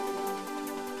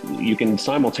you can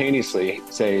simultaneously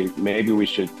say maybe we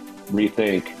should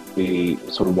rethink the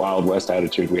sort of Wild West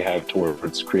attitude we have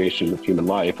towards creation of human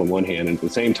life on one hand, and at the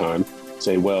same time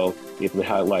say, well, if the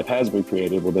life has been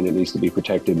created, well, then it needs to be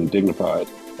protected and dignified.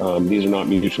 These are not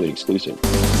mutually exclusive.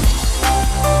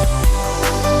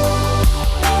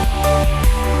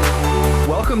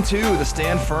 Welcome to the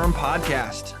Stand Firm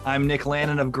podcast. I'm Nick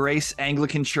Lannon of Grace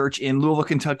Anglican Church in Louisville,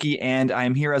 Kentucky, and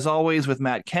I'm here as always with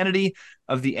Matt Kennedy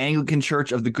of the Anglican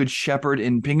Church of the Good Shepherd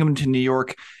in Binghamton, New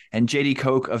York, and JD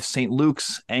Koch of St.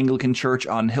 Luke's Anglican Church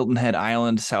on Hilton Head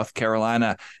Island, South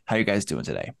Carolina. How are you guys doing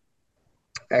today?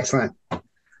 Excellent.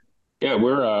 Yeah,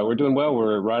 we're doing well.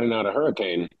 We're riding out a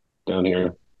hurricane down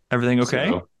here. Everything okay?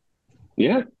 So,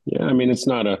 yeah. I mean, it's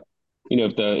not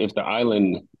if the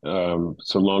island,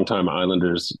 so longtime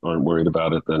islanders aren't worried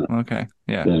about it, then okay,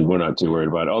 yeah, then we're not too worried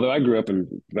about it. Although I grew up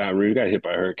in Baton Rouge, got hit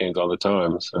by hurricanes all the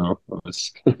time, so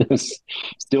it's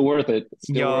still worth it.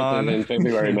 Still worth it in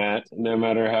February, Matt. No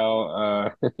matter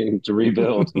how to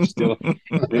rebuild, you still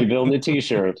rebuilding a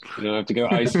T-shirt. You don't have to go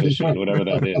ice fishing, whatever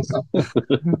that is.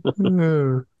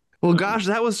 Well, gosh,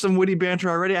 that was some witty banter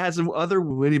already. I had some other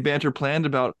witty banter planned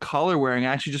about collar wearing.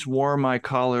 I actually just wore my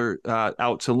collar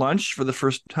out to lunch for the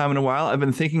first time in a while. I've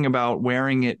been thinking about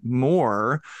wearing it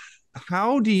more.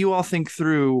 How do you all think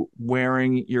through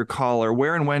wearing your collar?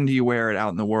 Where and when do you wear it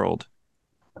out in the world?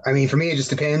 I mean, for me, it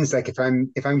just depends. Like if I'm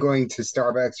going to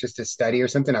Starbucks just to study or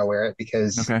something, I'll wear it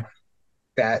because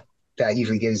that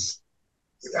usually gives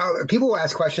people will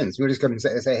ask questions. We'll just come and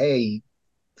say, hey,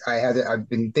 I've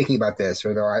been thinking about this,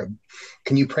 or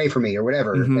can you pray for me or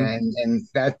whatever? Mm-hmm. And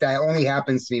that only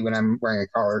happens to me when I'm wearing a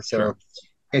collar. So sure.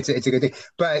 It's a good thing.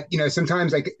 But,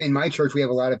 sometimes like in my church, we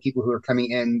have a lot of people who are coming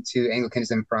into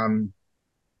Anglicanism from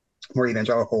more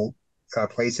evangelical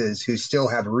places who still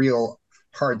have real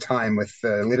hard time with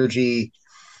the liturgy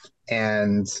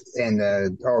and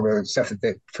all the stuff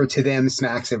that to them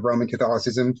smacks of Roman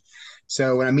Catholicism.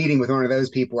 So when I'm meeting with one of those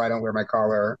people, I don't wear my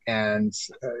collar, and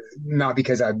not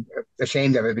because I'm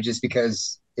ashamed of it, but just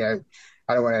because I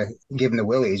don't want to give them the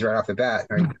willies right off the bat.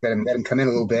 Right? Let them come in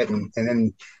a little bit, and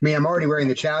then I'm already wearing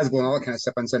the chasuble and all that kind of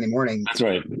stuff on Sunday morning. That's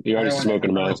right. You're already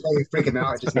smoking them out. I totally freak them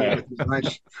out. Just right.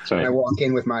 Lunch. Right. I walk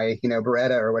in with my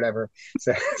Beretta or whatever.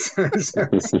 So.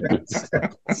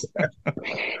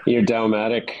 You're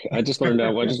dalmatic. I just learned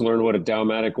what a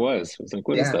dalmatic was. I was like,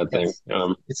 what is that thing?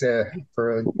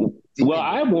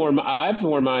 I've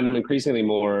worn mine increasingly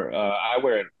more. I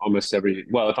wear it almost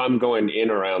if I'm going in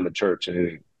or around the church in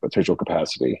a official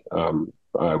capacity,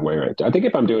 I wear it. I think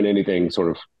if I'm doing anything sort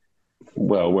of,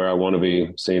 where I want to be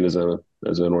seen as an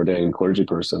ordained clergy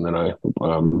person,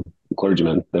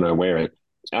 clergyman, then I wear it.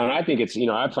 And I think it's,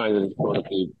 I find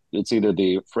that it's either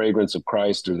the fragrance of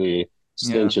Christ or the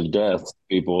stench of death.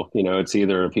 People, it's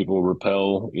either people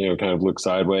repel, kind of look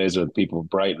sideways, or people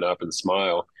brighten up and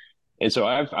smile. And so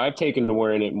I've taken to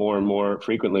wearing it more and more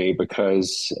frequently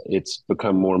because it's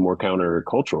become more and more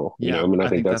countercultural. I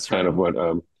think that's kind of what.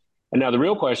 And now the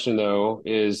real question though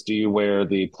is, do you wear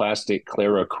the plastic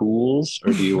Clara Cools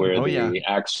or do you wear the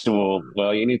actual?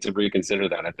 Well, you need to reconsider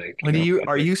that. I think.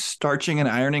 Are you starching and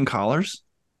ironing collars?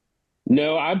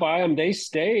 No, I buy them. They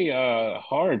stay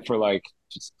hard for like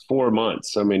 4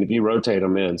 months. I mean, if you rotate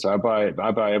them in, so I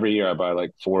buy every year. I buy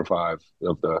like 4 or 5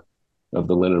 of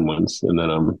the linen ones, and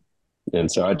then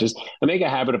and so I make a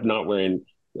habit of not wearing,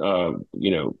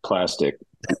 plastic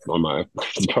on my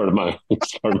part of my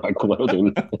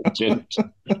clothing.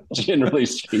 Generally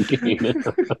speaking,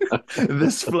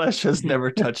 this flesh has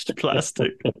never touched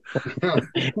plastic.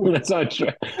 That's not true.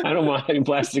 I don't mind.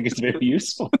 Plastic is very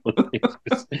useful.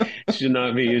 It should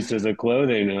not be used as a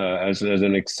clothing, as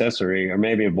an accessory, or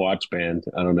maybe a watch band.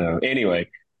 I don't know. Anyway,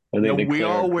 I think we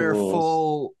all wear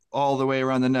full all the way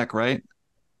around the neck, right?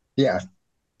 Yeah.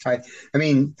 I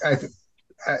mean,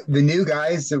 the new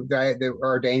guys that are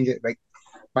ordained, like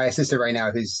my assistant right now,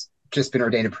 who's just been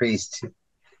ordained a priest,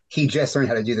 he just learned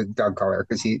how to do the dog collar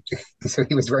because he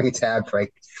was wearing a tab for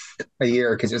like a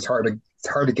year because it's hard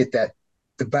to get the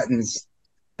buttons.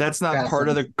 That's not part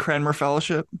of the Cranmer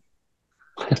Fellowship.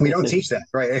 We don't teach that,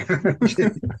 right?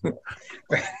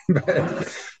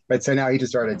 but so now he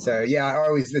just started. So yeah,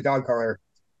 always the dog collar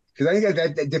because I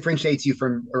think that differentiates you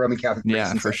from a Roman Catholic priest.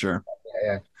 Yeah, for sure.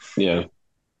 Yeah.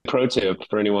 Pro tip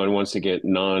for anyone who wants to get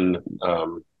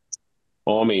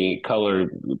Almy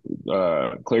colored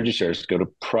clergy shirts, go to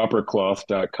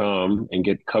propercloth.com and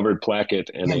get covered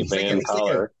placket and a band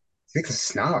collar. He's a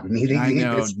snob. I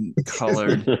know,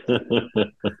 colored.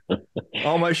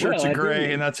 All my shirts Well, are I gray, and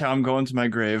didn't. that's how I'm going to my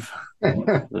grave.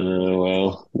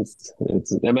 Well,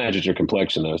 it matches your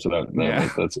complexion though, so Yeah.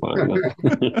 that's fine.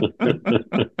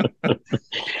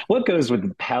 What goes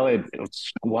with pallid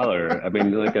squalor? I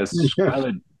mean, like a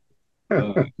squalid.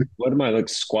 Uh, what am I like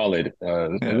squalid? Is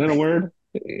Yeah. that a word?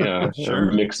 Yeah, I'm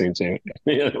Sure. mixing two.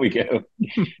 Yeah, there we go.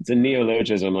 It's a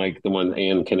neologism like the one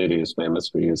Anne Kennedy is famous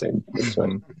for using. That's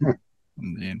right. Hmm.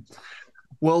 Indeed.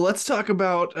 Well, let's talk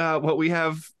about what we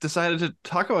have decided to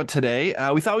talk about today.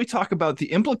 We thought we'd talk about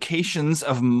the implications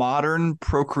of modern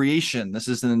procreation. This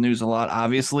is in the news a lot,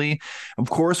 obviously.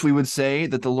 Of course, we would say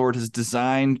that the Lord has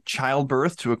designed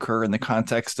childbirth to occur in the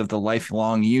context of the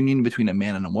lifelong union between a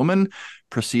man and a woman,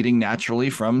 proceeding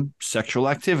naturally from sexual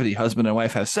activity. Husband and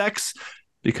wife have sex,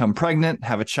 become pregnant,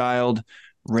 have a child,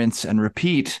 rinse and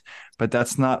repeat. But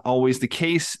that's not always the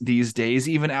case these days,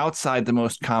 even outside the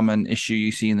most common issue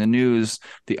you see in the news,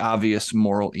 the obvious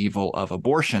moral evil of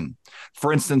abortion.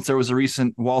 For instance, there was a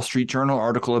recent Wall Street Journal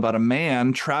article about a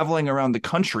man traveling around the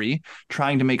country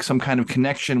trying to make some kind of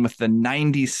connection with the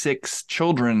 96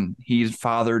 children he's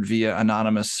fathered via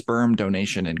anonymous sperm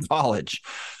donation in college.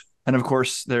 And of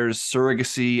course, there's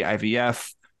surrogacy,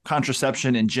 IVF,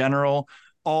 contraception in general,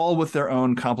 all with their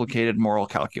own complicated moral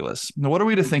calculus. Now, what are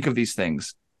we to think of these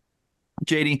things?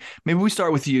 JD, maybe we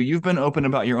start with you. You've been open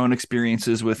about your own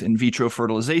experiences with in vitro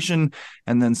fertilization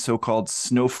and then so called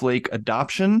snowflake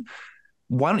adoption.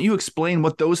 Why don't you explain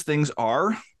what those things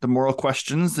are, the moral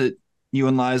questions that you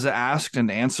and Liza asked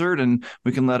and answered, and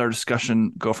we can let our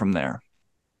discussion go from there.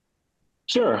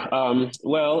 Sure.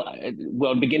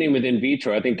 Well, beginning with in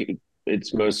vitro, I think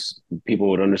it's most people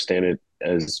would understand it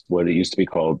as what it used to be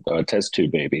called test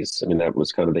tube babies. I mean, that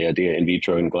was kind of the idea. In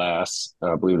vitro in glass,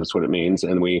 I believe that's what it means.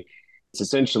 And it's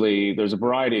essentially there's a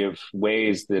variety of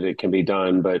ways that it can be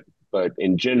done, but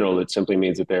in general, it simply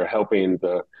means that they're helping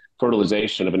the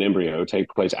fertilization of an embryo take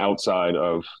place outside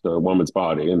of the woman's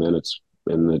body, and then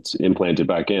it's implanted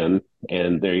back in,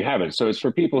 and there you have it. So it's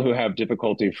for people who have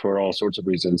difficulty for all sorts of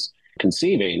reasons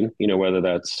conceiving, whether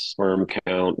that's sperm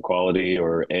count, quality,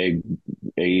 or egg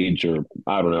age, or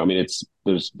I don't know. I mean,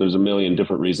 there's a million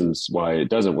different reasons why it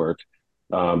doesn't work.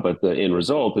 But the end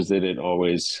result is that it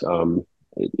always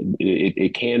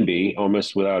it can be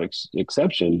almost without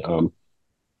exception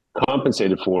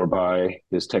compensated for by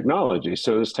this technology.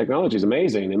 So this technology is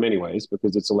amazing in many ways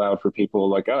because it's allowed for people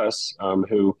like us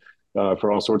who,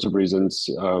 for all sorts of reasons,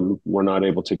 were not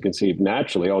able to conceive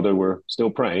naturally. Although we're still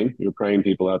praying, you're praying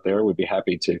people out there. We'd be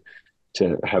happy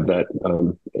to have that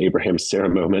Abraham Sarah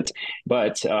moment.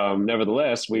 But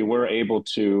nevertheless, we were able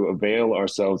to avail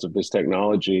ourselves of this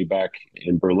technology back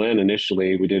in Berlin.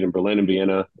 Initially, we did in Berlin and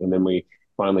Vienna, and then we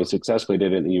finally successfully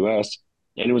did it in the U.S.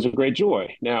 And it was a great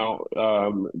joy. Now,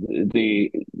 the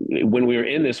when we were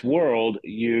in this world,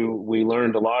 we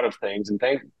learned a lot of things, and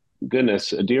thank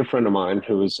goodness, a dear friend of mine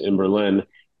who was in Berlin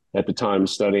at the time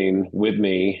studying with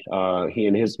me, he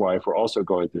and his wife were also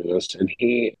going through this, and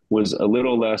he was a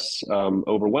little less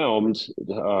overwhelmed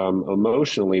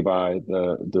emotionally by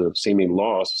the seeming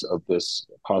loss of this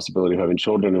possibility of having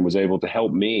children, and was able to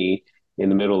help me in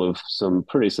the middle of some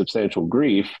pretty substantial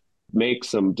grief make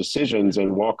some decisions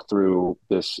and walk through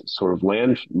this sort of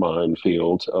landmine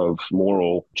field of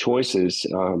moral choices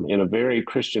in a very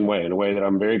Christian way, in a way that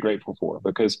I'm very grateful for.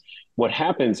 Because what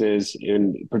happens is,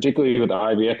 particularly with the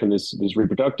IVF and these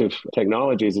reproductive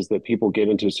technologies, is that people get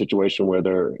into a situation where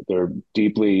they're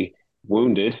deeply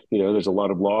wounded. There's a lot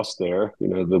of loss there.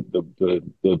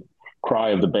 The cry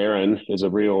of the barren is a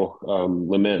real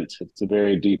lament. It's a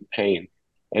very deep pain.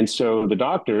 And so the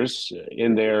doctors,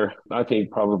 in their, I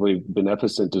think, probably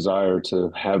beneficent desire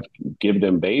to give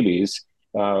them babies,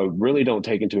 really don't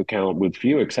take into account, with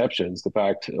few exceptions, the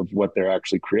fact of what they're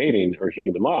actually creating are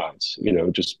human lives,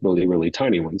 just really, really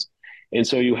tiny ones. And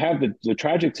so you have the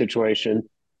tragic situation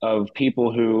of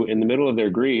people who, in the middle of their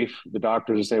grief, the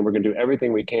doctors are saying, we're going to do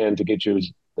everything we can to get you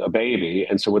a baby.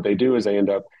 And so what they do is they end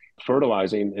up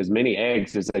fertilizing as many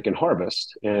eggs as they can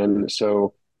harvest. And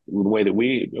so the way that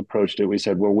we approached it, we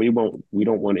said, well, we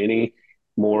don't want any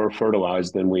more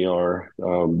fertilized than we are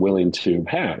willing to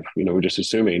have. We're just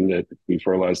assuming that if we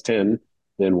fertilize 10,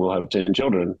 then we'll have 10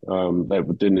 children.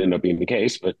 That didn't end up being the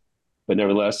case, but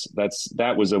nevertheless,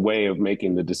 that was a way of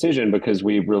making the decision, because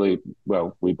we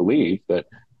believe that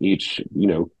each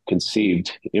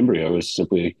conceived embryo is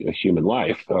simply a human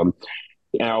life.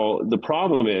 Now, the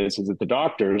problem is that the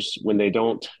doctors, when they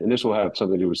don't, and this will have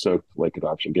something to do with snowflake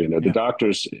adoption, getting there, the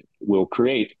doctors will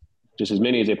create just as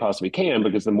many as they possibly can,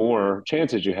 because the more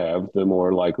chances you have, the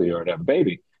more likely you are to have a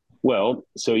baby. Well,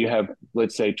 so you have,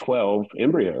 let's say, 12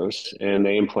 embryos and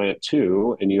they implant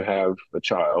two and you have a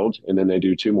child and then they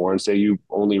do two more and say you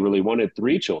only really wanted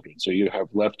three children. So you have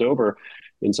left over.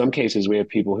 In some cases, we have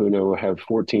people who know have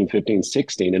 14, 15,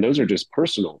 16, and those are just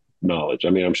personal knowledge. I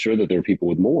mean, I'm sure that there are people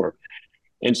with more.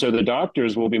 And so the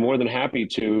doctors will be more than happy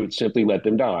to simply let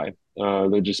them die.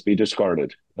 They'll just be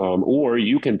discarded. Or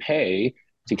you can pay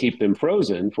to keep them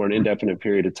frozen for an indefinite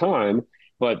period of time.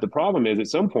 But the problem is at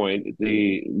some point,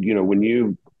 when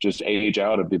you just age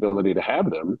out of the ability to have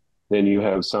them, then you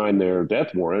have signed their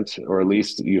death warrant, or at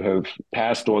least you have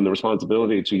passed on the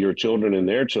responsibility to your children and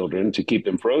their children to keep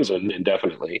them frozen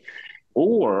indefinitely.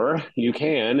 Or you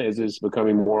can, as is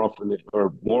becoming more often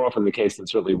the case than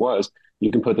certainly was,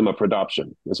 you can put them up for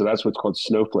adoption. And so that's what's called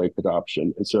snowflake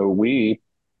adoption. And so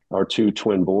our two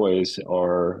twin boys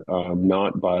are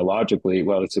not biologically,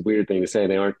 well, it's a weird thing to say,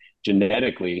 they aren't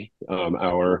genetically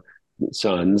our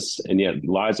sons. And yet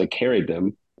Liza carried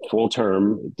them full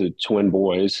term, the twin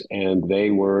boys, and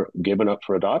they were given up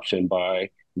for adoption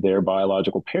by their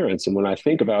biological parents. And when I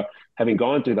think about having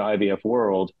gone through the IVF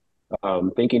world,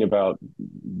 thinking about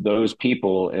those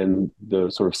people and the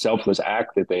sort of selfless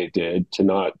act that they did to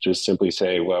not just simply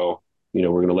say, well,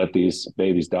 we're going to let these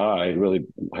babies die. Really,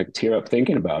 I tear up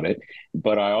thinking about it.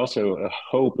 But I also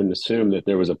hope and assume that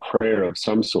there was a prayer of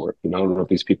some sort. I don't know if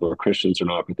these people are Christians or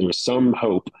not, but there was some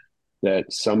hope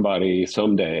that somebody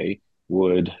someday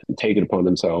would take it upon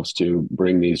themselves to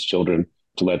bring these children,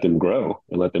 to let them grow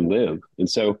and let them live. And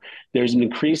so there's an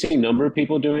increasing number of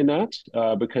people doing that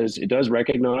because it does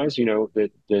recognize,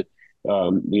 that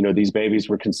these babies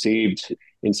were conceived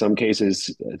in some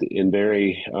cases in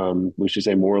very, we should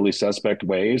say, morally suspect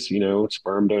ways.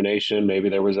 Sperm donation. Maybe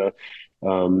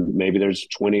there's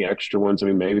 20 extra ones.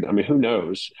 Who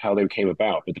knows how they came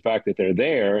about? But the fact that they're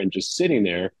there and just sitting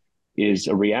there is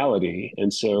a reality.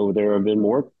 And so there have been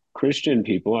more Christian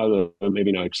people, although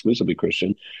maybe not exclusively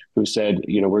Christian, who said,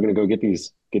 we're going to go get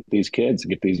these kids,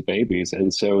 get these babies.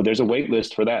 And so there's a wait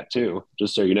list for that too,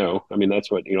 just so you know.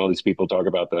 That's what, all these people talk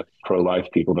about, the pro-life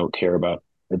people don't care about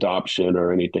adoption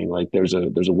or anything. Like there's a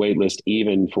wait list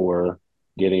even for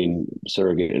getting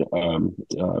surrogate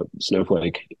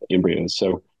snowflake embryos.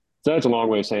 So that's a long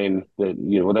way of saying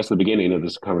that, that's the beginning of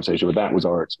this conversation, but that was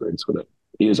our experience with it,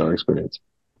 is our experience.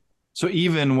 So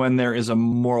even when there is a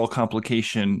moral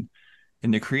complication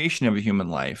in the creation of a human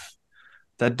life,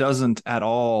 that doesn't at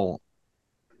all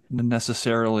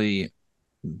necessarily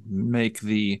make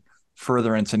the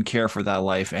furtherance and care for that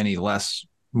life any less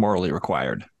morally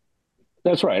required.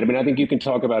 That's right. I think you can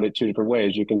talk about it two different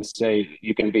ways. You can say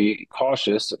you can be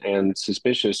cautious and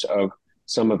suspicious of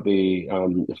some of the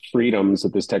freedoms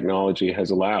that this technology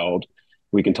has allowed.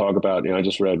 We can talk about, I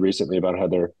just read recently about how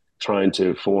they're trying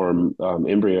to form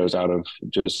embryos out of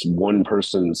just one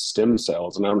person's stem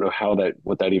cells. And I don't know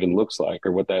what that even looks like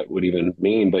or what that would even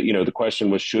mean. But, the question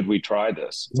was, should we try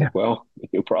this? It's like, well,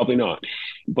 probably not.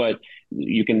 But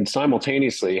you can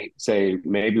simultaneously say,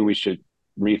 maybe we should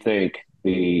rethink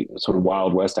the sort of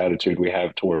Wild West attitude we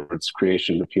have towards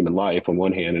creation of human life on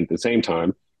one hand, and at the same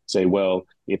time say, well,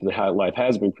 if the life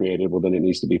has been created, well, then it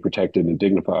needs to be protected and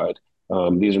dignified.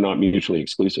 These are not mutually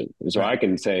exclusive. And so I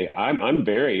can say, I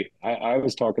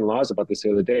was talking to Laz about this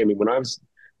the other day. When I was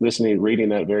reading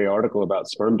that very article about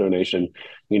sperm donation,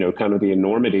 kind of the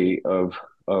enormity of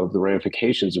the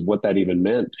ramifications of what that even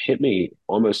meant hit me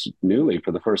almost newly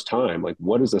for the first time. Like,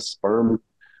 what is a sperm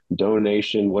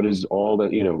donation? What is all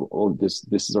that, all this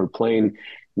is sort of playing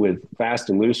with fast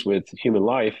and loose with human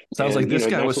life. Sounds like this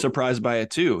guy was surprised by it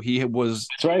too. He was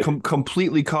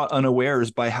completely caught unawares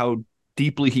by how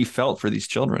deeply he felt for these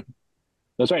children.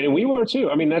 That's right. And we were too.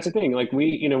 That's the thing. Like when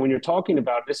you're talking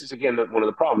about, this is again, one of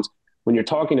the problems, when you're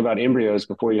talking about embryos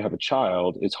before you have a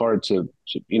child, it's hard to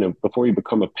before you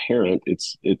become a parent,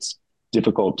 it's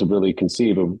difficult to really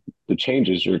conceive of the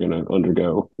changes you're going to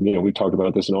undergo. We talked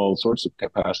about this in all sorts of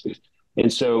capacities.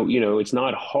 And so, it's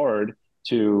not hard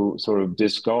to sort of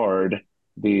discard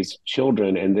these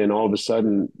children and then all of a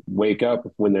sudden wake up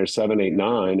when they're 7, 8,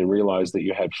 9 and realize that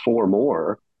you had 4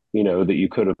 more, that you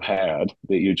could have had,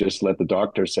 that you just let the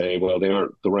doctor say, well, they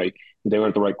aren't the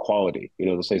right quality.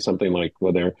 They'll say something like,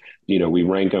 well, we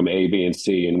rank them A, B, and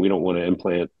C, and we don't want to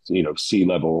implant, C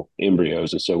level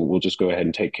embryos. And so we'll just go ahead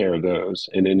and take care of those.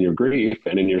 And in your grief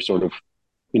and in your sort of,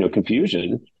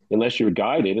 confusion, unless you're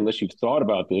guided, unless you've thought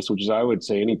about this, which is, I would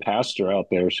say any pastor out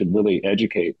there should really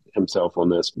educate himself on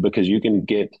this, because you can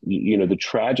get, the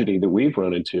tragedy that we've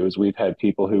run into is we've had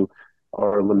people who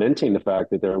are lamenting the fact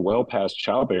that they're well past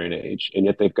childbearing age, and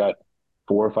yet they've got 2 or 3 children, and they're still, saying, well, we don't want to implant, C level embryos. And so we'll just go ahead and take care of those. And in your grief and in your sort of, confusion, unless you've thought about this, which is, I would say any pastor out there should really educate himself on this, because you can get, the tragedy that we've run into is we've had people who are lamenting the fact that they're well past childbearing age, and yet they've got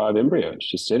 4 or 5 embryos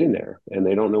just sitting there and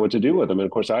they don't know what to do with them. And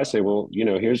of course, I say, well,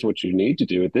 here's what you need to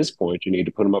do at this point. You need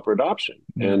to put them up for adoption.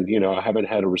 Mm. And, I haven't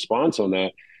had a response on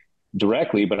that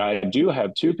directly, but I do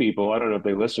have 2 people, I don't know if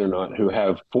they listen or not, who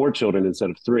have 4 children instead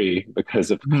of 3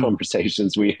 because of Mm.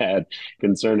 conversations we had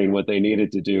concerning what they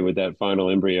needed to do with that final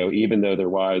embryo, even though their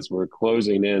wives were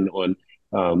closing in on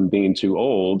being too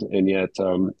old. And yet,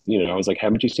 I was like,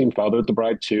 haven't you seen Father of the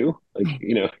Bride too? Like,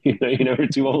 you're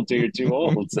too old till you're too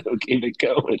old. So keep it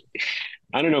going.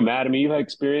 I don't know, Matt, I mean, you've had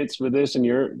experience with this in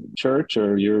your church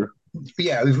or your.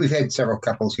 Yeah, we've had several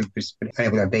couples who've just been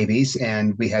able to have babies,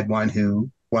 and we had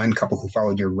one couple who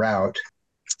followed your route.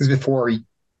 This was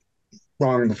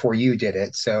long before you did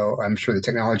it, so I'm sure the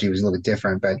technology was a little bit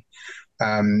different, but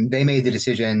they made the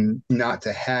decision not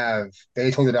to have.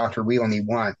 They told the doctor, "We only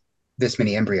want this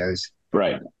many embryos."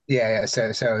 Right. Yeah.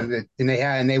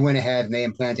 And they went ahead and they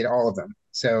implanted all of them.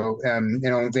 So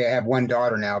they have one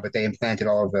daughter now, but they implanted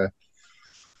all the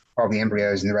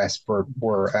embryos, and the rest were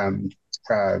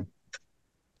uh,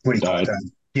 what do you call it? Died.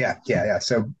 Yeah. Yeah.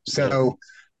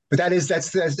 But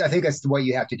that's I think that's what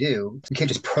you have to do. You can't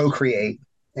just procreate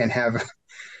and have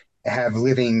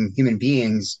living human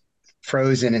beings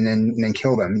frozen and then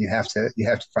kill them. You have to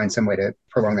find some way to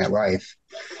prolong that life.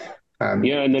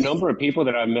 Yeah, and the number of people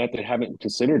that I've met that haven't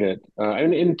considered it,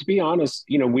 and to be honest,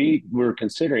 we were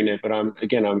considering it, but I'm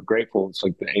grateful. It's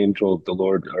like the angel of the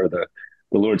Lord, or the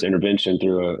Lord's intervention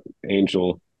through a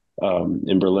angel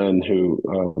in Berlin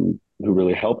who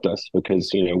really helped us,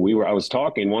 because I was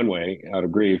talking one way out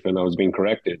of grief and I was being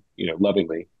corrected,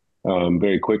 lovingly,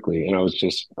 very quickly, and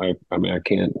I mean, I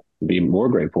can't be more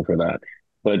grateful for that.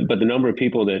 But the number of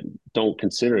people that don't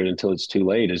consider it until it's too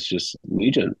late is just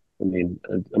legion. I mean,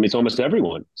 it's almost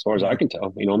everyone, as far as I Yeah. can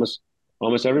tell.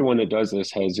 Almost everyone that does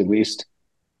this has at least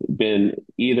been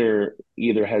either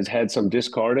has had some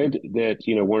discarded that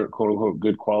weren't quote unquote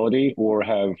good quality, or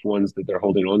have ones that they're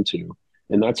holding on to,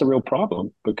 and that's a real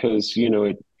problem, because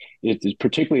it's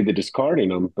particularly the discarding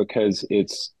them, because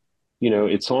it's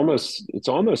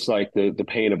almost like the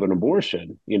pain of an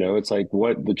abortion. It's like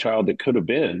what the child that could have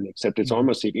been, except it's Mm.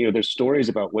 almost, there's stories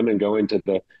about women going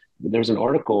to there's an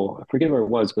article, I forget where it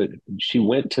was, but she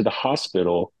went to the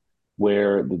hospital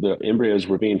where the embryos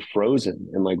were being frozen,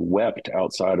 and like wept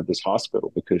outside of this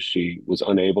hospital because she was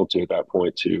unable to, at that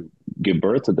point, to give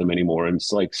birth to them anymore. And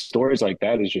it's like stories like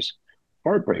that is just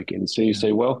heartbreaking. So you Yeah.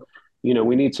 say, well, we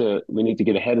need to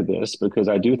get ahead of this, because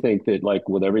I do think that, like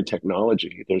with every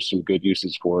technology, there's some good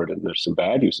uses for it and there's some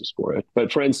bad uses for it.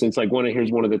 But for instance, like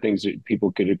here's one of the things that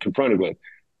people get confronted with.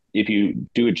 If you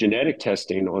do a genetic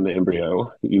testing on the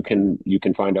embryo, you can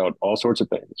find out all sorts of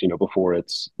things, before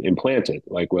it's implanted,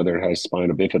 like whether it has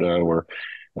spina bifida or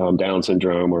Down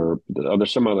syndrome, or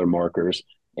some other markers,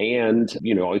 and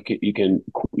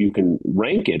you can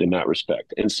rank it in that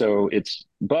respect. And so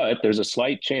but there's a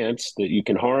slight chance that you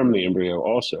can harm the embryo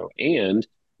also. And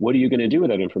what are you going to do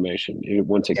with that information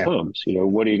once it Yeah. comes?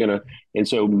 What are you going to? And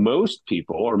so most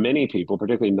people, or many people,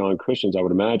 particularly non-Christians, I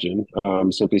would imagine,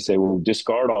 simply say, well,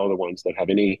 discard all the ones that have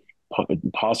any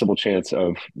possible chance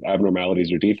of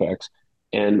abnormalities or defects.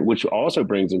 And which also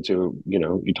brings into,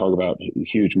 you talk about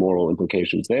huge moral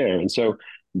implications there. And so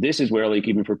this is where, like,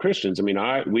 even for Christians, I mean,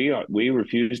 we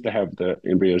refused to have the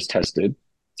embryos tested.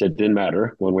 Said it didn't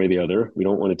matter one way or the other. We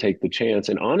don't want to take the chance.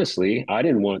 And honestly, I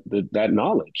didn't want that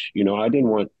knowledge. I didn't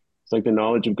want. It's like the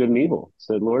knowledge of good and evil.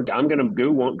 Said, Lord, I'm going to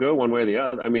go one way or the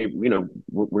other. I mean,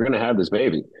 we're going to have this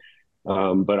baby,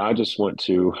 but I just want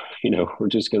to, we're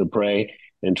just going to pray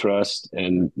and trust.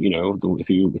 And if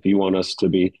you want us to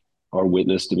be, our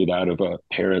witness to be that of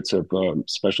parents of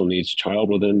special needs child,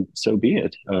 well, then so be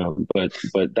it.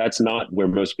 But that's not where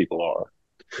most people are.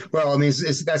 Well, I mean,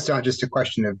 that's not just a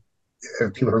question of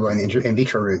people who are going the in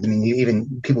vitro route. I mean,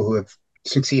 even people who have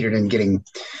succeeded in getting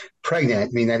pregnant.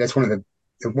 I mean, that's one of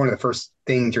the first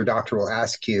things your doctor will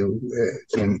ask you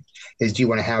is, do you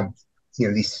want to have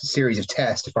these series of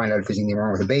tests to find out if there's anything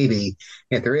wrong with the baby?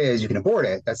 And if there is, you can abort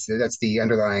it. That's the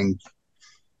underlying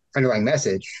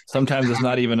message. Sometimes it's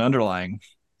not even underlying.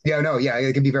 Yeah, no, yeah,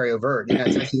 it can be very overt, and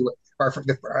that's actually what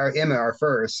our Emma, our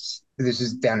first. This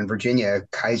is down in Virginia,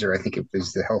 Kaiser, I think it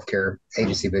was the healthcare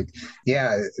agency, but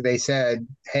yeah, they said,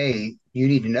 "Hey, you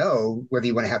need to know whether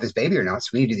you want to have this baby or not. So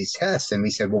we need to do these tests." And we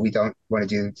said, "Well, we don't want to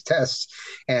do the tests,"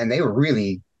 and they were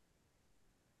really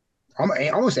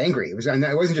almost angry. It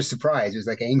wasn't just surprised; it was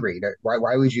like angry. That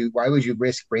why would you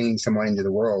risk bringing someone into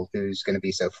the world who's going to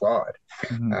be so flawed?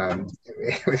 Mm-hmm.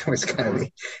 It was kind of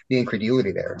the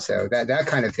incredulity there. So that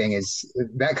kind of thing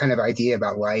that kind of idea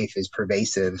about life is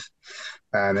pervasive,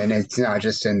 and it's not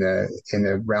just in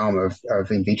the realm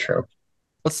of in vitro.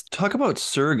 Let's talk about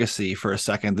surrogacy for a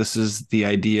second. This is the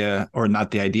idea, or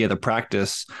not the idea, the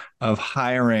practice of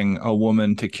hiring a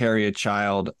woman to carry a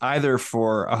child, either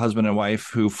for a husband and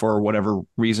wife who, for whatever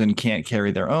reason, can't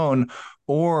carry their own,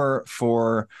 or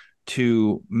for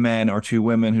two men or two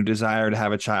women who desire to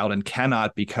have a child and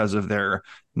cannot because of their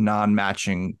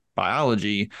non-matching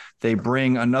biology. They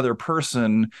bring another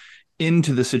person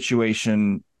into the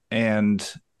situation and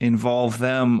involve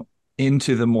them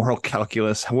into the moral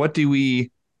calculus. What do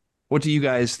you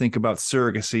guys think about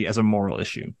surrogacy as a moral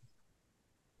issue?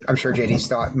 I'm sure JD's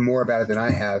thought more about it than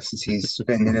I have since he's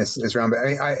been in this realm. But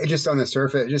I just on the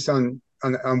surface, just on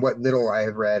what little I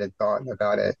have read and thought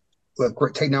about it.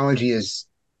 Look, technology is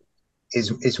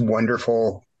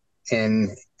wonderful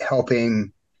in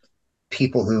helping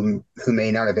people who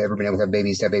may not have ever been able to have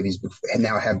babies and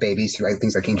now have babies through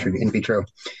things like in vitro.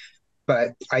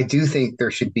 But I do think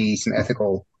there should be some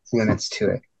ethical limits to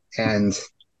it, and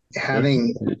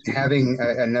having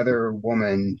another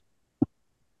woman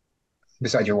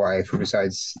besides your wife or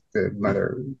besides the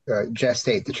mother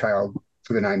gestate the child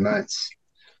for the 9 months,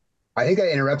 I think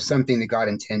that interrupts something that God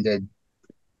intended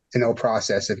in the whole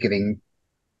process of giving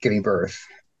birth.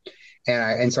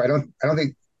 And so I don't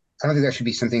think that should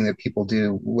be something that people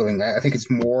do willingly. I think it's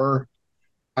more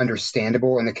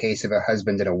understandable in the case of a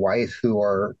husband and a wife who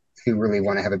really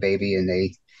want to have a baby and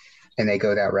they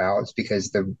go that route. It's because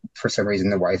the for some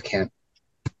reason the wife can't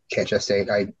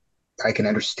gestate. I can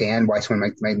understand why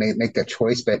someone might make that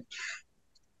choice, but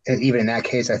even in that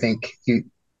case, I think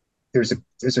there's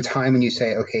a time when you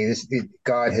say, okay,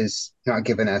 God has not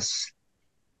given us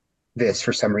this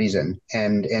for some reason,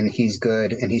 and He's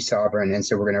good and He's sovereign, and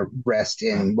so we're going to rest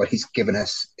in what He's given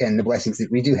us and the blessings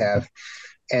that we do have,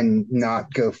 and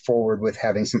not go forward with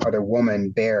having some other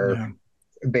woman Yeah.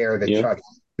 bear the Yeah. child.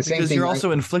 The same Because thing, you're like,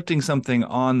 also inflicting something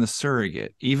on the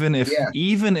surrogate, yeah,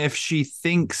 even if she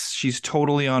thinks she's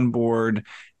totally on board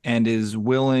and is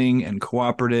willing and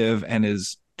cooperative and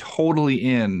is totally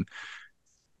in,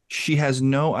 she has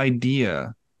no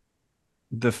idea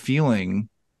the feeling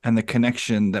and the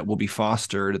connection that will be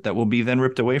fostered that will be then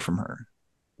ripped away from her.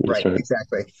 That's right, right.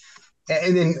 exactly.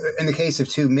 And then in the case of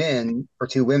two men or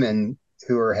two women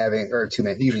who are having, or two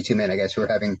men, usually two men, I guess, who are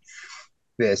having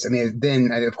this, I mean,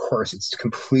 then of course it's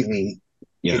completely,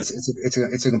 Yeah.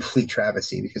 it's a complete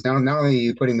travesty because not only are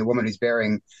you putting the woman who's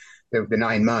bearing the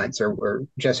 9 months or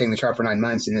gestating the child for 9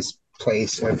 months in this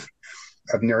place of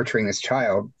nurturing this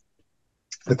child,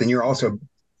 but then you're also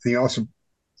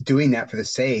doing that for the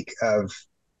sake of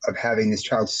having this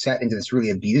child set into this really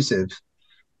abusive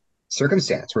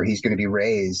circumstance where he's going to be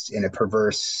raised in a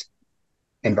perverse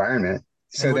environment. And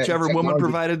So that whichever woman technology,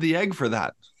 provided the egg for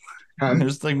that. um,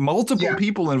 There's like multiple yeah,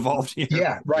 people involved here.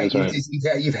 yeah, right. That's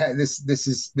right. You've had this. This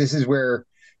is where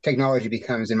technology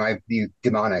becomes, in my view,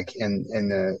 demonic and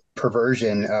the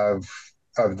perversion of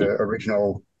the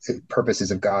original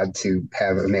purposes of God to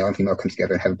have a male and female come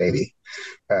together and have a baby.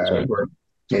 That's right. Where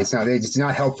it's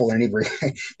not helpful in any way.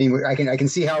 I mean, I can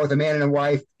see how with a man and a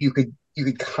wife you could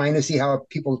kind of see how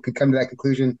people could come to that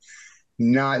conclusion.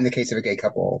 Not in the case of a gay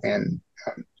couple, and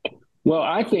Well,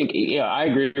 I think, yeah, I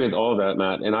agree with all of that,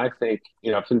 Matt. And I think,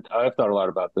 I've thought a lot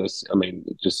about this. I mean,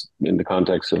 just in the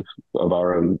context of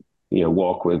our own,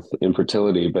 walk with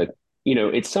infertility. But,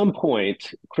 at some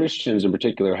point, Christians in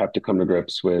particular have to come to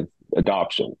grips with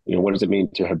adoption. What does it mean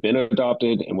to have been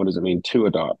adopted and what does it mean to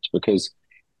adopt? Because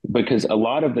a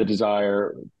lot of the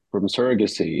desire from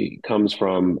surrogacy comes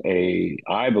from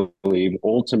I believe,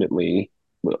 ultimately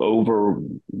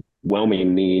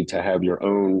overwhelming need to have your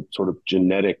own sort of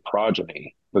genetic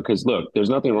progeny. Because look, there's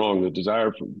nothing wrong. The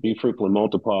desire for be fruitful and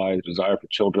multiply, the desire for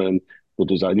children, the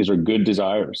desire, these are good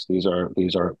desires. These are,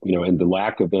 and the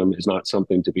lack of them is not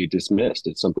something to be dismissed.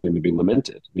 It's something to be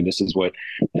lamented. I mean, this is what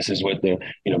the,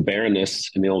 barrenness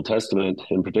in the Old Testament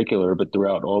in particular, but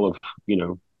throughout all of,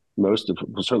 most of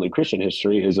certainly Christian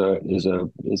history is a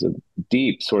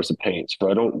deep source of pain. So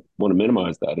I don't want to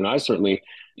minimize that. And I certainly,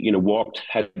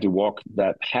 had to walk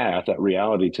that path, that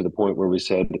reality to the point where we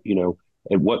said,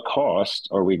 at what cost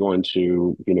are we going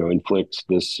to, inflict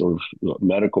this sort of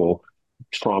medical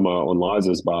trauma on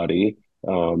Liza's body?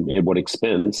 At what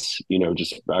expense?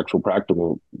 Just actual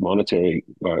practical monetary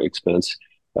expense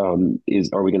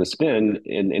are we going to spend,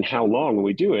 and how long will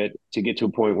we do it to get to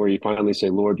a point where you finally say,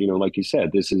 Lord, like you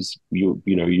said, this is you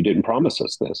didn't promise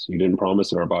us this. You didn't promise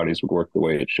that our bodies would work the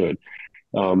way it should.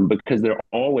 Because there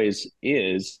always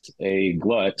is a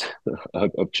glut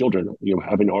of children,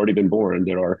 having already been born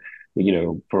that are,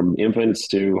 from infants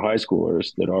to high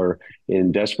schoolers that are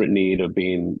in desperate need of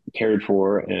being cared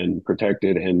for and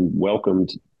protected and welcomed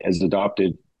as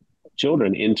adopted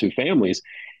children into families.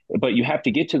 but you have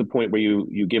to get to the point where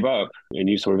you give up and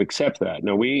you sort of accept that.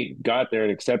 Now we got there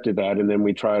and accepted that, and then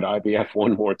we tried IVF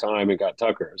one more time and got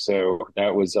Tucker. So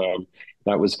that was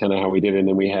kind of how we did it. And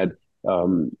then we had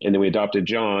and then we adopted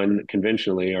John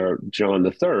conventionally, or John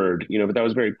the third. But that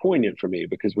was very poignant for me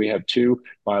because we have two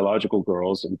biological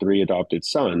girls and three adopted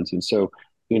sons, and so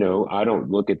I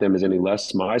don't look at them as any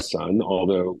less my son,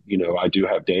 although, I do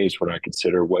have days when I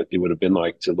consider what it would have been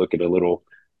like to look at a little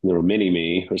mini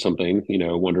me or something,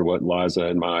 wonder what Liza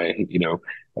and my,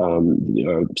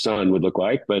 son would look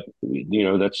like. But,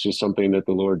 that's just something that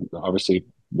the Lord obviously,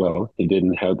 well, he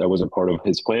didn't have, that wasn't part of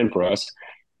his plan for us.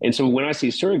 And so when I see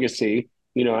surrogacy,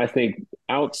 I think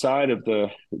outside of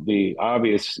the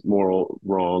obvious moral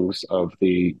wrongs of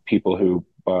the people who,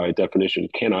 by definition,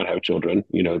 cannot have children,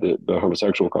 the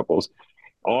homosexual couples,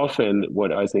 often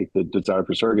what I think the desire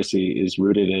for surrogacy is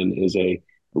rooted in is a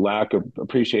lack of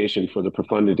appreciation for the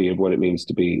profundity of what it means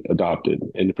to be adopted.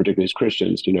 And particularly as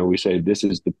Christians, we say this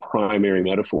is the primary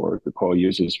metaphor that Paul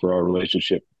uses for our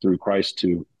relationship through Christ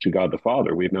to God the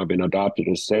Father. We've now been adopted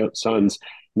as sons,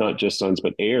 not just sons,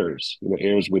 but heirs,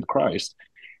 heirs with Christ.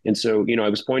 And so, it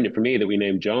was poignant for me that we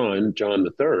named John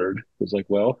the third. It was like,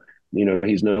 well,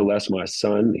 he's no less my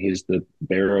son. He's the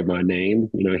bearer of my name.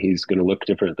 He's going to look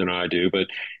different than I do, but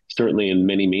certainly in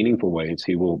many meaningful ways,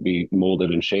 he will be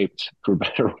molded and shaped for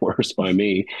better or worse by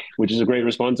me, which is a great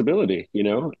responsibility.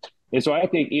 And so I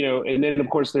think, and then of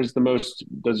course there's the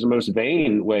most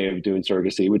vain way of doing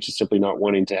surrogacy, which is simply not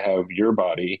wanting to have your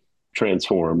body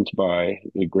transformed by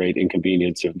the great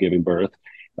inconvenience of giving birth.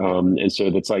 And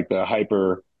so that's like the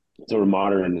hyper sort of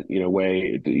modern,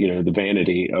 way, the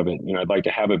vanity of it. I'd like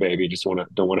to have a baby, just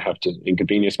don't want to have to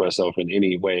inconvenience myself in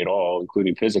any way at all,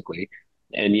 including physically.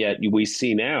 And yet we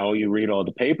see now, you read all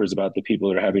the papers about the people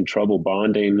that are having trouble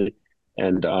bonding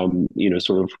and,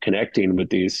 sort of connecting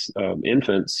with these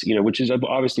infants, which is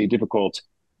obviously difficult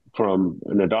from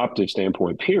an adoptive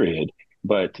standpoint, period.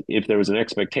 But if there was an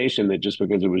expectation that just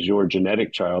because it was your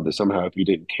genetic child, that somehow if you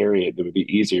didn't carry it, it would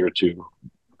be easier to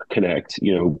connect,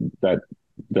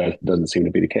 that doesn't seem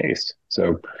to be the case.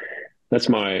 So that's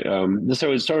my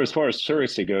so as far as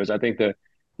surrogacy goes, I think the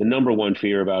number one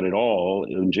fear about it all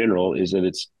in general is that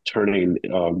it's turning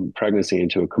pregnancy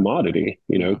into a commodity,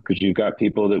 because you've got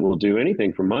people that will do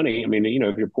anything for money. I mean,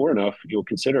 if you're poor enough, you'll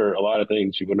consider a lot of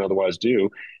things you wouldn't otherwise do.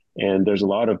 And there's a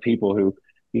lot of people who,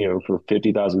 for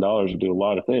 $50,000 will do a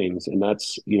lot of things. And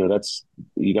that's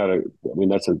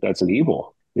an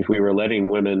evil. If we were letting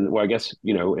women, well, I guess,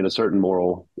 in a certain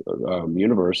moral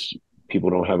universe, people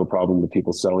don't have a problem with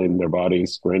people selling their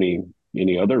bodies for any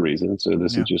other reason. So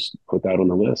this is just put that on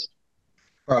the list.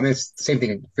 Well, I mean, it's the same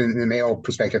thing from the male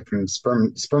perspective from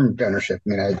sperm donorship. I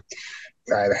mean, I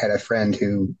had a friend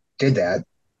who did that.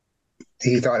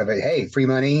 He thought of it, hey, free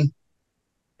money,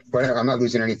 whatever, I'm not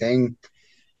losing anything.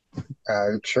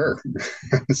 Sure.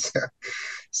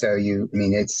 So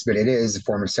but it is a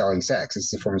form of selling sex.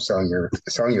 It's a form of selling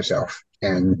yourself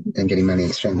and getting money in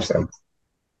exchange. So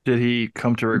did he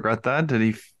come to regret that? Did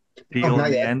he feel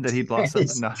in the end that he'd lost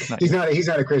something? No, he's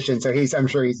not a Christian, so I'm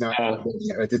sure he's not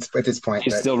at this point. He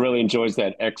still really enjoys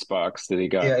that Xbox that he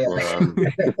got.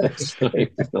 For,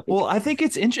 well, I think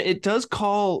it's interesting. It does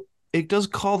call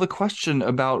the question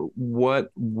about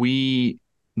what we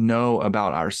know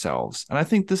about ourselves. And I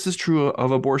think this is true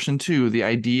of abortion too. The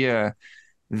idea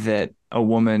that a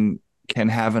woman can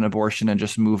have an abortion and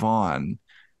just move on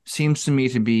seems to me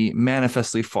to be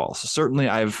manifestly false. Certainly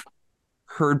I've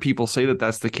heard people say that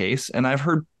that's the case, and I've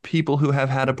heard people who have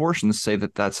had abortions say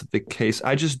that that's the case.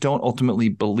 I just don't ultimately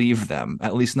believe them,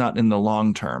 at least not in the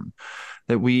long term,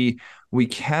 that we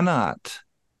cannot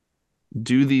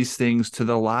do these things to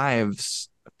the lives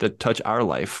that touch our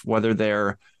life, whether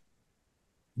they're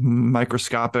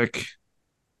microscopic,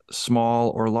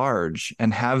 small, or large,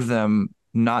 and have them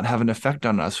not have an effect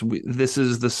on us. This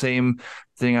is the same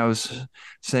thing I was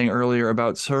saying earlier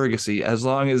about surrogacy. As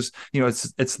long as,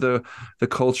 it's the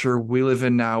culture we live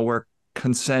in now where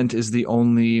consent is the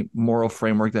only moral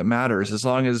framework that matters. As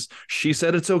long as she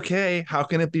said it's okay, how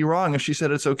can it be wrong if she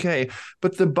said it's okay?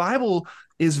 But the Bible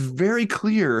is very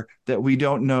clear that we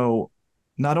don't know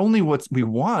not only what we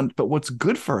want, but what's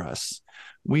good for us.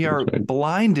 We are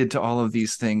blinded to all of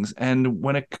these things. And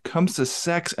when it comes to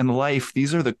sex and life,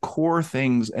 these are the core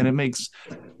things. And it makes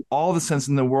all the sense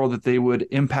in the world that they would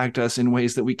impact us in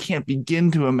ways that we can't begin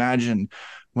to imagine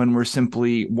when we're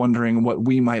simply wondering what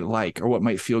we might like or what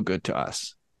might feel good to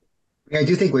us. Yeah, I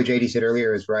do think what JD said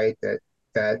earlier is right,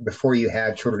 that before you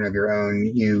have children of your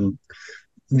own,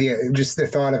 just the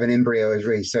thought of an embryo is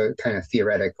really so kind of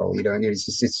theoretical.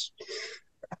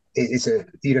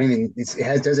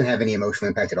 It doesn't have any emotional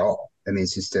impact at all. I mean,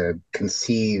 it's just a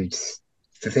conceived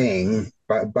thing,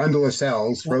 but bundle of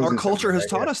cells Well, our frozen culture somewhere,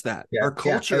 has right? taught us that. Yeah, Our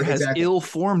yeah, culture has exactly.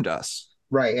 ill-formed us.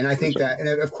 Right, and I That's think right. that,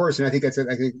 and of course, and I think that's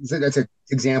an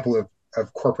example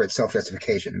of corporate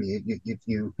self-justification. I mean,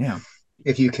 Yeah.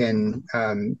 if you can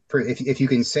if you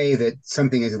can say that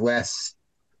something is less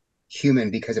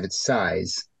human because of its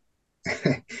size,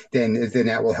 then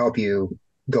that will help you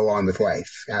go on with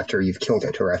life after you've killed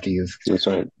it or after you've That's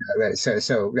right.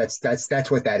 so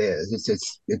that's what that is.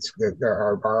 It's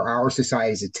our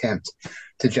society's attempt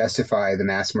to justify the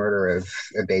mass murder of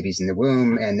babies in the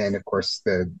womb, and then of course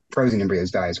the frozen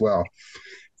embryos die as well.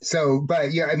 So,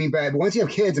 but yeah, I mean, but once you have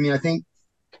kids, I mean,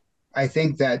 I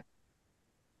think that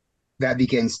that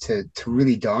begins to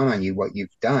really dawn on you what you've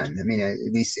done. I mean, at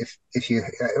least if you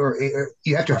or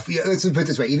you have to, let's put it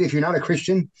this way: even if you're not a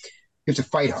Christian, you have to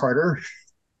fight harder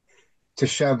to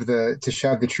shove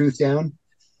the truth down.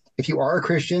 If you are a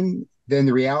Christian, then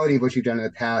the reality of what you've done in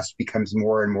the past becomes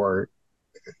more and more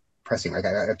pressing. Like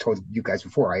I've told you guys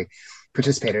before, I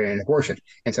participated in an abortion,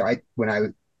 and so I when I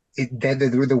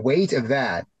the weight of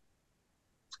that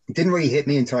didn't really hit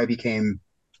me until I became.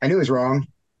 I knew it was wrong,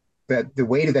 but the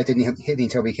weight of that didn't hit me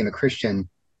until I became a Christian.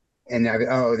 And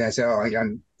that's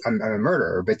I'm a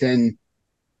murderer. But then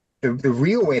the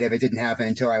real weight of it didn't happen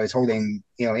until I was holding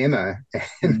Emma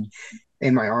Mm.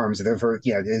 in my arms. There's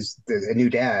a new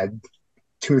dad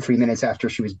 2 or 3 minutes after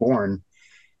she was born,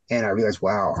 and I realized,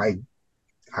 wow, I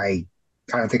I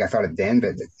don't think I thought it then,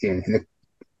 but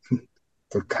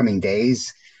the coming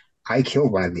days, I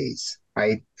killed one of these.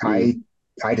 Mm.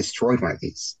 I destroyed one of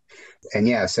these, and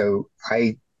yeah, so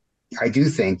I do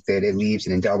think that it leaves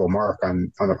an indelible mark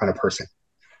on a person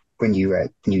when you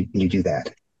do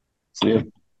that. Yeah.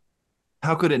 So,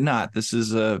 How could it not? This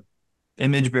is a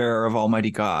image bearer of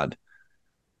Almighty God,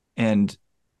 and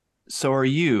so are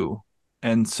you.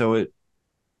 And so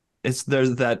it's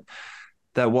there's that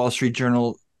Wall Street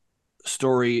Journal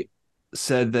story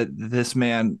said that this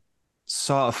man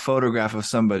saw a photograph of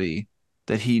somebody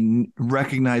that he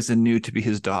recognized and knew to be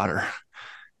his daughter.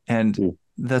 And Mm.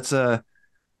 that's a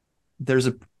there's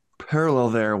a parallel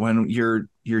there when you're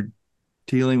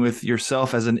dealing with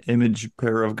yourself as an image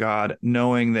bearer of God,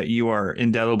 knowing that you are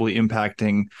indelibly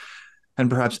impacting and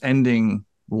perhaps ending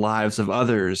lives of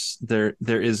others. There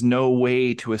is no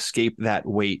way to escape that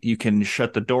weight. You can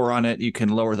shut the door on it, you can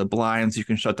lower the blinds, you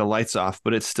can shut the lights off,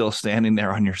 but it's still standing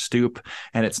there on your stoop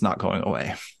and it's not going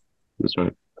away. That's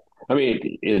right. I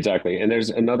mean, exactly. And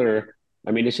there's another,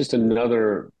 I mean, it's just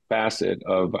another facet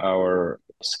of our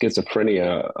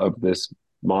schizophrenia of this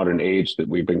modern age that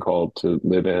we've been called to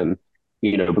live in,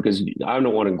 because I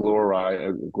don't want to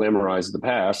glamorize the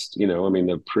past, I mean,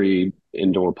 the pre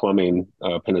indoor plumbing,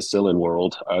 penicillin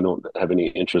world, I don't have any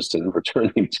interest in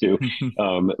returning to.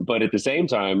 But at the same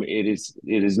time, it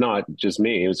is not just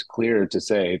me. It's clear to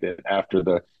say that after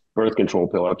the birth control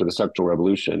pill, after the sexual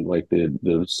revolution, like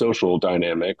the social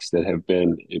dynamics that have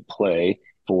been at play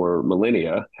for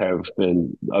millennia have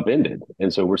been upended.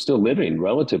 And so we're still living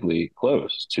relatively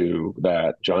close to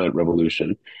that giant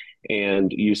revolution.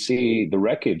 And you see the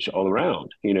wreckage all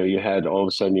around. You had all of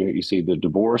a sudden you see the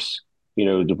divorce,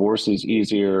 divorce is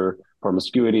easier,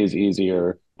 promiscuity is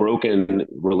easier, broken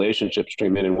relationships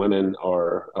between men and women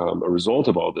are a result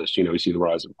of all this. You see the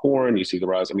rise of porn, you see the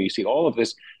rise, I mean, you see all of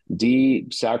this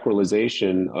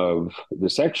desacralization of the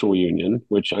sexual union,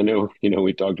 which I know,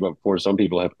 we talked about before, some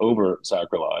people have over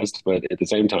sacralized, but at the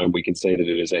same time, we can say that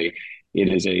it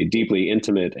is a deeply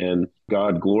intimate and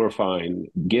God glorifying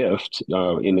gift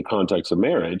in the context of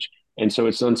marriage. And so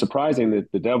it's unsurprising that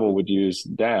the devil would use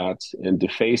that and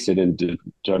deface it and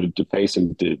try to deface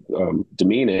and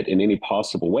demean it in any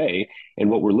possible way. And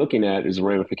what we're looking at is the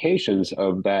ramifications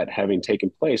of that having taken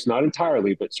place, not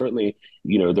entirely, but certainly,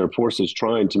 there are forces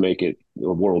trying to make it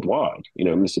worldwide.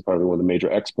 And this is probably one of the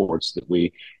major exports that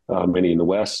we, many in the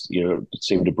West,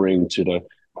 seem to bring to the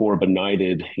poor,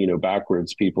 benighted,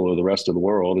 backwards people of the rest of the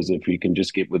world, as if you can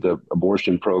just get with the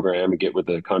abortion program and get with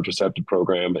the contraceptive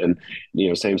program and,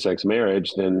 same-sex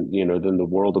marriage, then the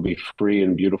world will be free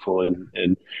and beautiful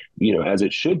and as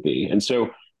it should be. And so,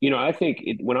 I think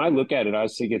when I look at it, I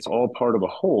think it's all part of a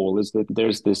whole. Is that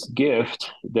there's this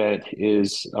gift that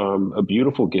is a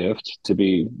beautiful gift to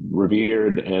be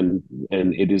revered, and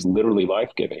it is literally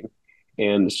life giving.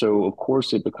 And so, of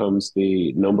course, it becomes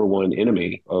the number one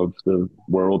enemy of the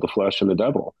world, the flesh, and the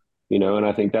devil. And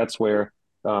I think that's where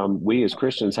we as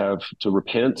Christians have to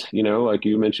repent. Like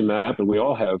you mentioned, Matt, but we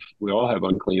all have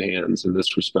unclean hands in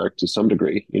this respect to some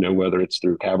degree. Whether it's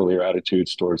through cavalier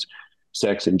attitudes towards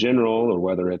sex in general, or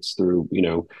whether it's through,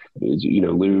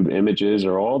 lewd images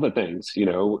or all the things,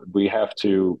 we have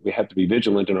to be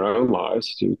vigilant in our own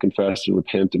lives to confess and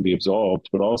repent and be absolved,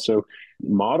 but also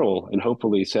model and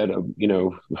hopefully set a,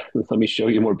 let me show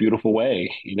you a more beautiful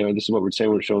way. This is what we're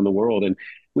saying we're showing the world. And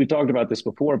we've talked about this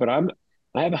before, but I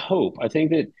have hope. I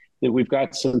think that we've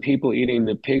got some people eating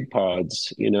the pig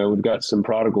pods. We've got some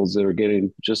prodigals that are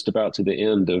getting just about to the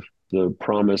end of the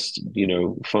promised,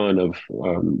 fun of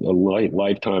a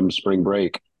lifetime spring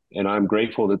break. And I'm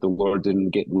grateful that the Lord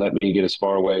didn't let me get as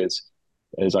far away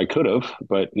as I could have.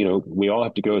 But we all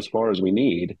have to go as far as we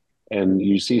need. And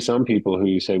you see some people who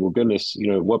you say, well, goodness,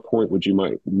 at what point would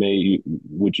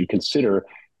you consider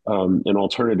an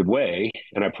alternative way?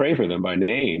 And I pray for them by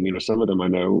name. Some of them I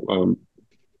know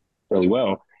fairly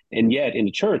well. And yet in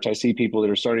the church, I see people that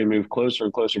are starting to move closer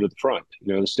and closer to the front,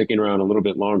 sticking around a little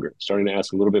bit longer, starting to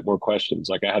ask a little bit more questions.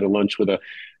 Like I had a lunch with a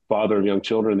father of young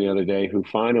children the other day who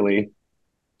finally,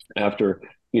 after,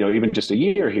 even just a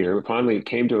year here, finally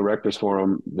came to a rector's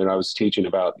forum that I was teaching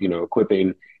about,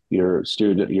 equipping your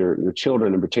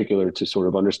children in particular to sort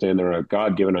of understand their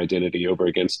God-given identity over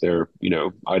against their,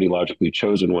 ideologically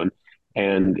chosen one.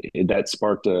 And that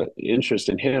sparked an interest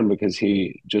in him because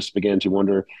he just began to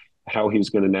wonder how he was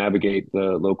going to navigate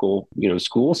the local,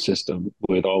 school system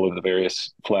with all of the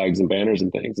various flags and banners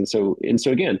and things. And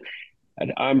so again,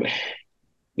 I'm,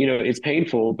 it's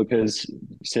painful because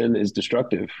sin is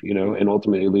destructive, and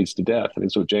ultimately leads to death. And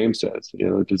it's what James says,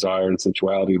 desire and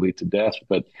sensuality lead to death.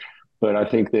 But I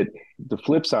think that the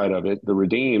flip side of it, the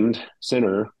redeemed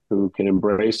sinner who can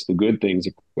embrace the good things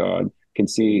of God can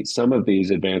see some of these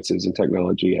advances in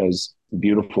technology as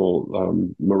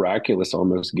beautiful, miraculous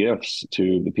almost gifts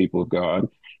to the people of God.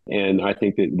 And I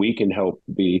think that we can help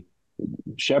be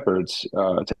shepherds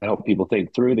to help people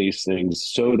think through these things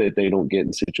so that they don't get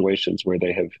in situations where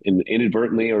they have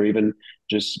inadvertently or even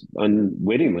just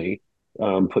unwittingly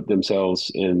put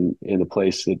themselves in a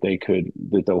place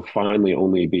that they'll finally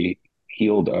only be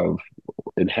healed of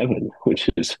in heaven, which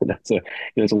is it's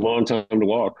a long time to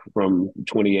walk from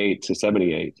 28 to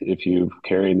 78. If you're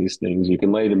carrying these things, you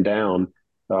can lay them down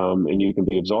and you can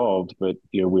be absolved, but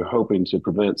we're hoping to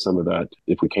prevent some of that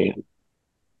if we can.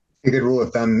 A good rule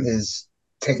of thumb is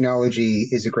technology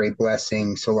is a great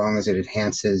blessing so long as it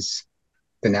enhances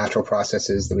the natural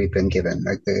processes that we've been given.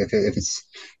 Like if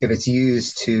it's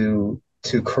used to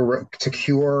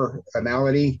cure a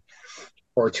malady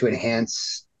or to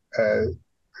enhance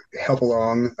help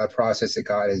along a process that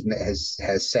God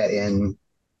has set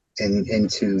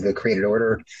into the created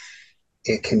order,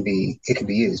 it can be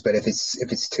used. But if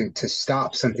it's to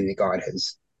stop something that God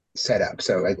has set up,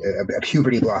 so a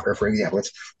puberty blocker, for example,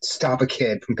 let's stop a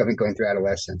kid from going through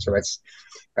adolescence, or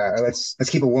let's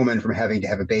keep a woman from having to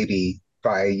have a baby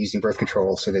by using birth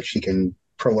control so that she can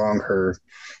prolong her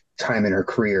time in her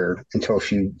career until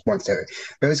she wants to.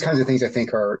 Those kinds of things I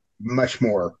think are much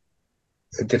more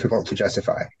difficult to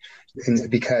justify,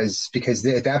 and because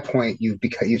at that point you've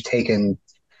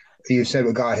said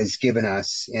what God has given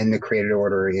us in the created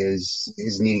order is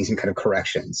needing some kind of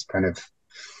corrections,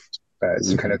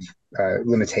 some kind of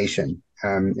limitation,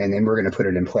 and then we're going to put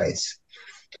it in place.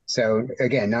 So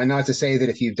again, not to say that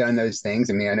if you've done those things,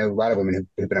 I mean, I know a lot of women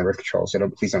who've been on birth control, so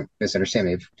please don't misunderstand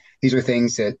me. These are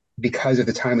things that, because of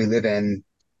the time we live in,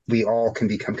 we all can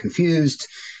become confused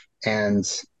and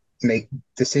make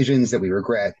decisions that we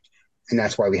regret. And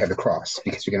that's why we have the cross,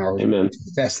 because we can all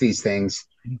confess these things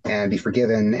and be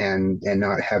forgiven and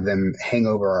not have them hang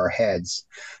over our heads.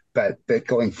 But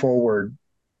going forward,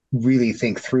 really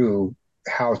think through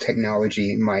how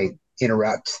technology might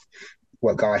interrupt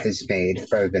what God has made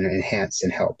rather than enhance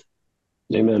and help.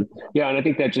 Amen. Yeah, and I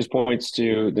think that just points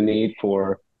to the need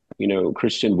for,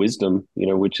 Christian wisdom,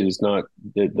 which is not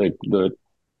the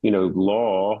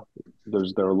law.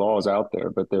 There are laws out there,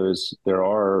 but there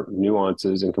are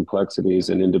nuances and complexities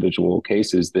and individual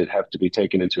cases that have to be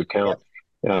taken into account,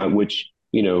 which,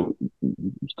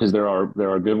 because there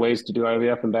are good ways to do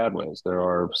IVF and bad ways. There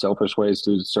are selfish ways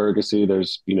to surrogacy.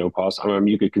 There's,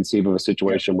 you could conceive of a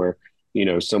situation where,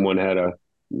 someone had a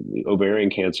ovarian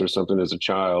cancer or something as a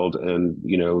child, and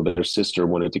their sister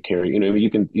wanted to carry. You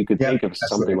could think of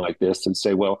something like this and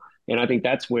say, well, and I think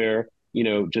that's where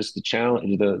just the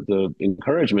challenge, the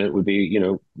encouragement would be,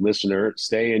 listener,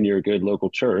 stay in your good local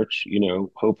church.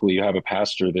 Hopefully you have a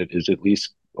pastor that is at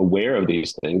least aware of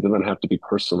these things. They don't have to be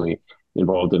personally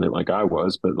involved in it like I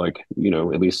was, but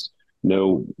at least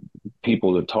know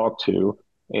people to talk to,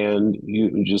 and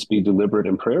you just be deliberate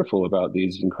and prayerful about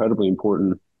these incredibly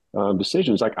important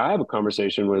decisions. Like I have a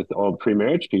conversation with all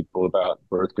pre-marriage people about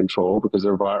birth control because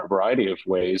there are a variety of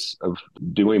ways of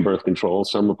doing birth control,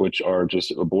 some of which are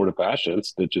just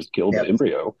abortifacients that just kill the Yep,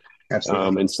 embryo,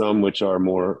 absolutely. and some which are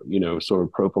more, sort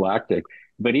of prophylactic.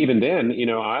 But even then,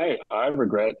 I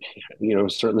regret,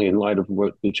 certainly in light of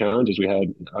what the challenges we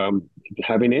had,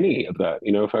 having any of that.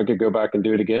 If I could go back and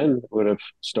do it again, would have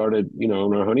started,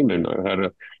 on our honeymoon. I had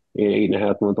a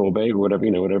 8.5 month old baby, whatever,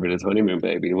 whatever it is, honeymoon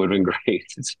baby. It would have been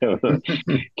great. So,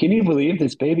 can you believe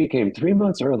this baby came 3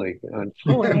 months early? I'm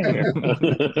falling out of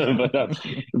here.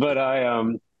 but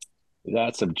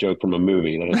that's a joke from a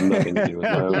movie that has nothing to do with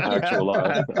my own actual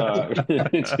life.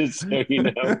 Just so you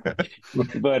know.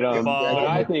 But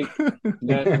I think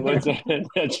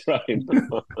that's right.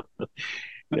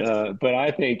 But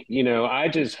I think, I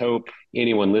just hope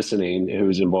anyone listening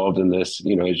who's involved in this,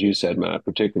 as you said, Matt,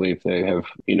 particularly if they have,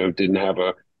 didn't have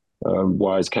a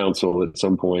wise counsel at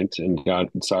some point and got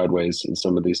sideways in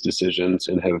some of these decisions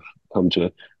and have come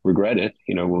to regret it,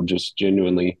 will just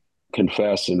genuinely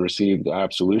confess and receive the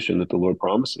absolution that the Lord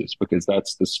promises, because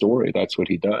that's the story. That's what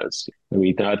he does. I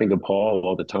mean, I think of Paul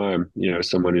all the time,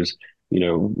 someone who's,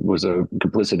 was a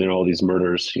complicit in all these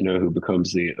murders, who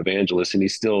becomes the evangelist. And he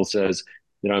still says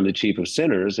that I'm the chief of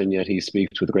sinners. And yet he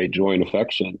speaks with great joy and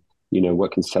affection.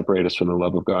 What can separate us from the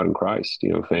love of God in Christ?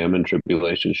 Famine,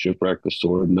 tribulation, shipwreck, the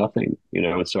sword, nothing,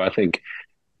 And so I think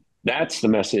that's the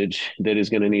message that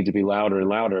is going to need to be louder and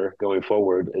louder going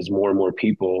forward as more and more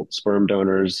people, sperm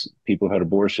donors, people who had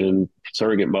abortion,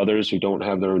 surrogate mothers who don't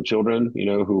have their own children,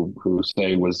 who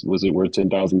say, was it worth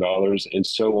 $10,000, and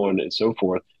so on and so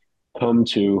forth, come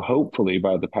to, hopefully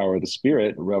by the power of the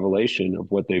Spirit, revelation of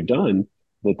what they've done,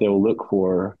 that they'll look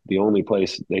for the only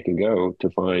place they can go to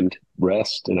find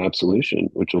rest and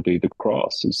absolution, which will be the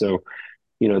cross. And so,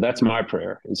 that's my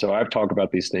prayer. And so I've talked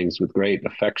about these things with great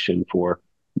affection for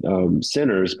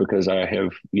sinners, because I have,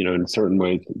 in certain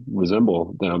ways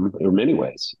resemble them in many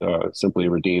ways, simply a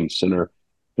redeemed sinner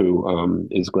who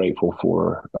is grateful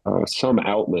for some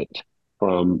outlet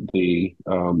from the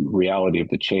reality of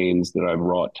the chains that I've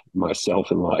wrought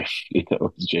myself in life,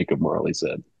 as Jacob Marley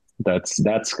said.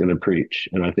 That's going to preach,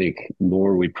 and I think the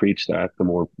more we preach that, the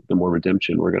more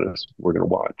redemption we're gonna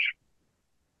watch.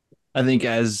 I think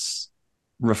as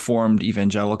Reformed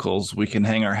evangelicals, we can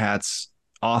hang our hats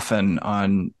often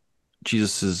on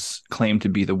Jesus's claim to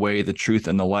be the way, the truth,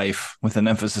 and the life, with an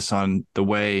emphasis on the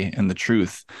way and the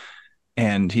truth.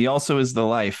 And he also is the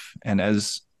life. And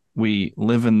as we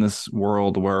live in this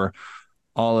world where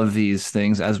all of these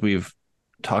things, as we've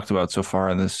talked about so far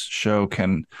in this show,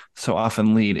 can so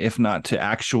often lead, if not to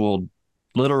actual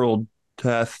literal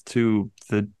death, to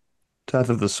the death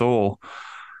of the soul,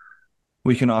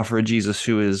 we can offer a Jesus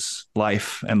who is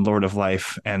life and Lord of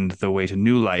life and the way to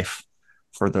new life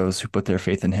for those who put their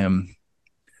faith in him.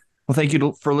 Well, thank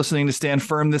you for listening to Stand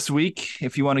Firm this week.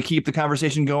 If you want to keep the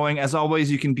conversation going, as always,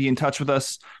 you can be in touch with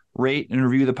us, rate and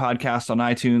review the podcast on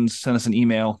iTunes, send us an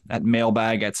email at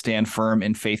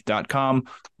mailbag@standfirminfaith.com,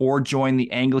 or join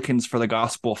the Anglicans for the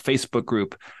Gospel Facebook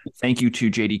group. Thank you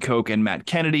to JD Koch and Matt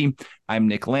Kennedy. I'm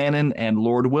Nick Lannon, and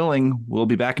Lord willing, we'll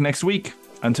be back next week.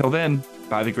 Until then,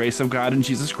 by the grace of God and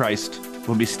Jesus Christ,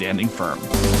 we'll be standing firm.